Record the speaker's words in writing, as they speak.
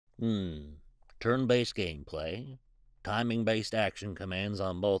Turn-based gameplay, timing-based action commands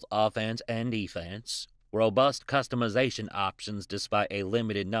on both offense and defense, robust customization options despite a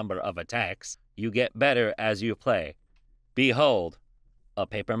limited number of attacks. You get better as you play. Behold, a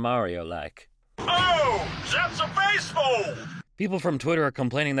Paper Mario-like. Oh, that's a baseball! People from Twitter are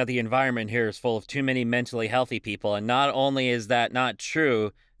complaining that the environment here is full of too many mentally healthy people, and not only is that not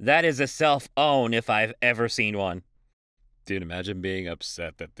true, that is a self-own if I've ever seen one. Dude, imagine being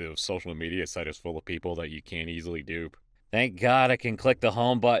upset that the social media site is full of people that you can't easily dupe. Thank God I can click the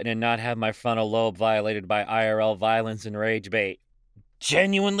home button and not have my frontal lobe violated by IRL violence and rage bait.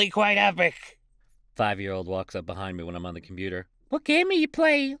 Genuinely quite epic! 5-year-old walks up behind me when I'm on the computer. What game are you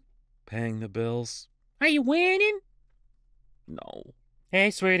playing? Paying the bills. Are you winning? No. Hey,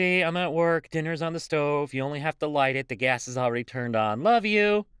 sweetie, I'm at work. Dinner's on the stove. You only have to light it. The gas is already turned on. Love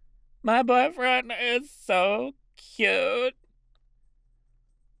you. My boyfriend is so cute.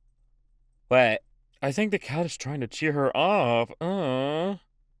 Wait, I think the cat is trying to cheer her up.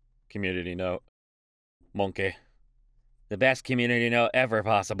 Community note. Monkey. The best community note ever,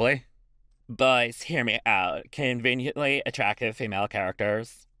 possibly. Boys, hear me out. Conveniently attractive female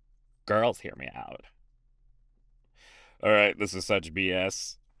characters. Girls, hear me out. Alright, this is such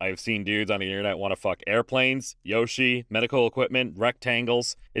BS. I've seen dudes on the internet want to fuck airplanes, Yoshi, medical equipment,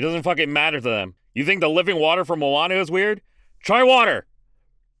 rectangles. It doesn't fucking matter to them. You think the living water from Moana is weird? Try water!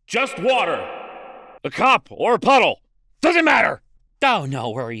 Just water! A cup or a puddle! Doesn't matter! Oh, no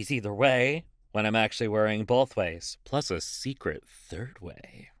worries either way. When I'm actually worrying both ways. Plus a secret third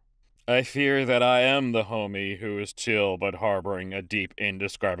way. I fear that I am the homie who is chill but harboring a deep,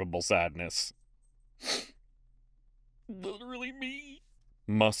 indescribable sadness. Literally me.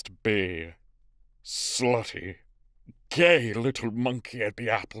 Must be slutty, gay little monkey at the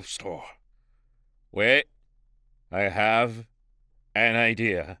Apple Store. Wait, I have an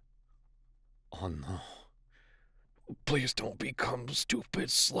idea. Oh no. Please don't become stupid,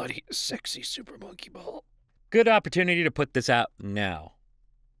 slutty, sexy super monkey ball. Good opportunity to put this out now.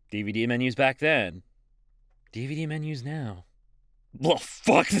 DVD menus back then. DVD menus now. Well,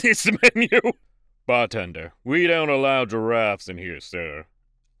 fuck this menu! Bartender, we don't allow giraffes in here, sir.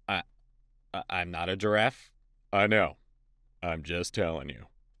 I'm not a giraffe. I know. I'm just telling you.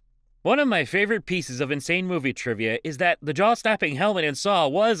 One of my favorite pieces of insane movie trivia is that the jaw-snapping helmet in Saw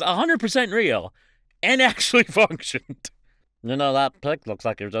was 100% real and actually functioned. You know, that pic looks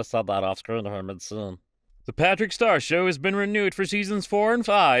like you just saw that off-screen to her mid-scene. The Patrick Star Show has been renewed for seasons 4 and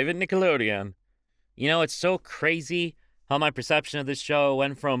 5 at Nickelodeon. You know, it's so crazy how my perception of this show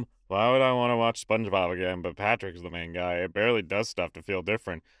went from, why would I want to watch SpongeBob again, but Patrick's the main guy, it barely does stuff to feel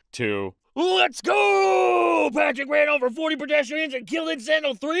different, to, let's go! Patrick ran over 40 pedestrians and killed in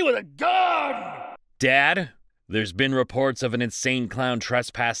Sentinel 3 with a gun! Dad, there's been reports of an insane clown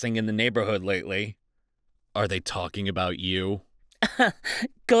trespassing in the neighborhood lately. Are they talking about you?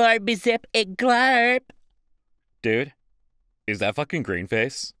 Glarbby zip and glarp. Dude, is that fucking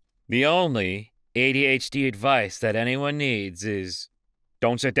Greenface? The only ADHD advice that anyone needs is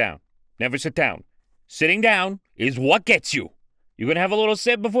don't sit down. Never sit down. Sitting down is what gets you. You gonna have a little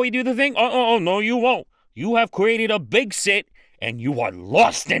sit before you do the thing? Oh, no, you won't. You have created a big sit, and you are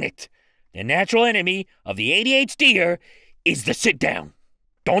lost in it. The natural enemy of the ADHDer is the sit down.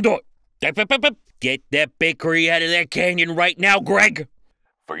 Don't do it. Get that bakery out of that canyon right now, Greg.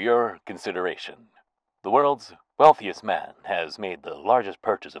 For your consideration, the world's wealthiest man has made the largest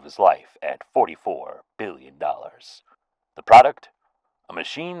purchase of his life at $44 billion. The product? A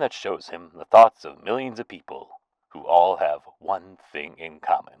machine that shows him the thoughts of millions of people who all have one thing in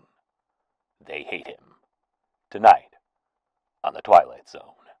common. They hate him. Tonight, on The Twilight Zone.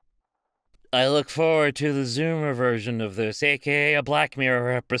 I look forward to the Zoomer version of this, aka a Black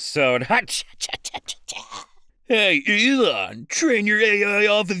Mirror episode. Hey, Elon, train your AI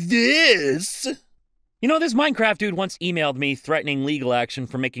off of this. You know, this Minecraft dude once emailed me threatening legal action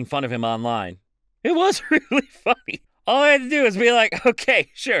for making fun of him online. It was really funny. All I had to do was be like, okay,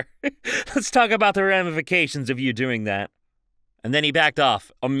 sure. Let's talk about the ramifications of you doing that. And then he backed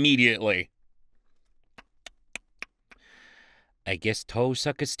off immediately. I guess Toe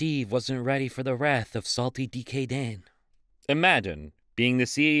Sucker Steve wasn't ready for the wrath of Salty DK Dan. Imagine being the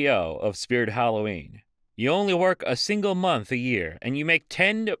CEO of Spirit Halloween. You only work a single month a year, and you make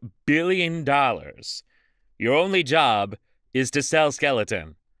 $10 billion. Your only job is to sell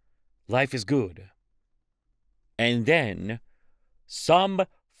skeleton. Life is good. And then, some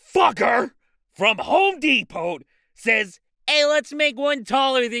fucker from Home Depot says, hey, let's make one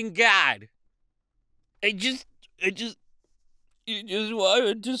taller than God. You just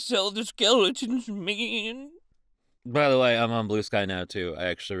wanted to sell the skeletons, man. By the way, I'm on Bluesky now too. I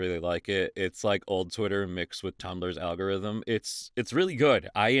actually really like it. It's like old Twitter mixed with Tumblr's algorithm. It's really good.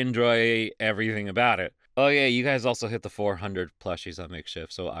 I enjoy everything about it. Oh yeah, you guys also hit the 400 plushies on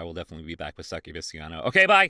Makeshift, so I will definitely be back with Saki Visciano. Okay, bye!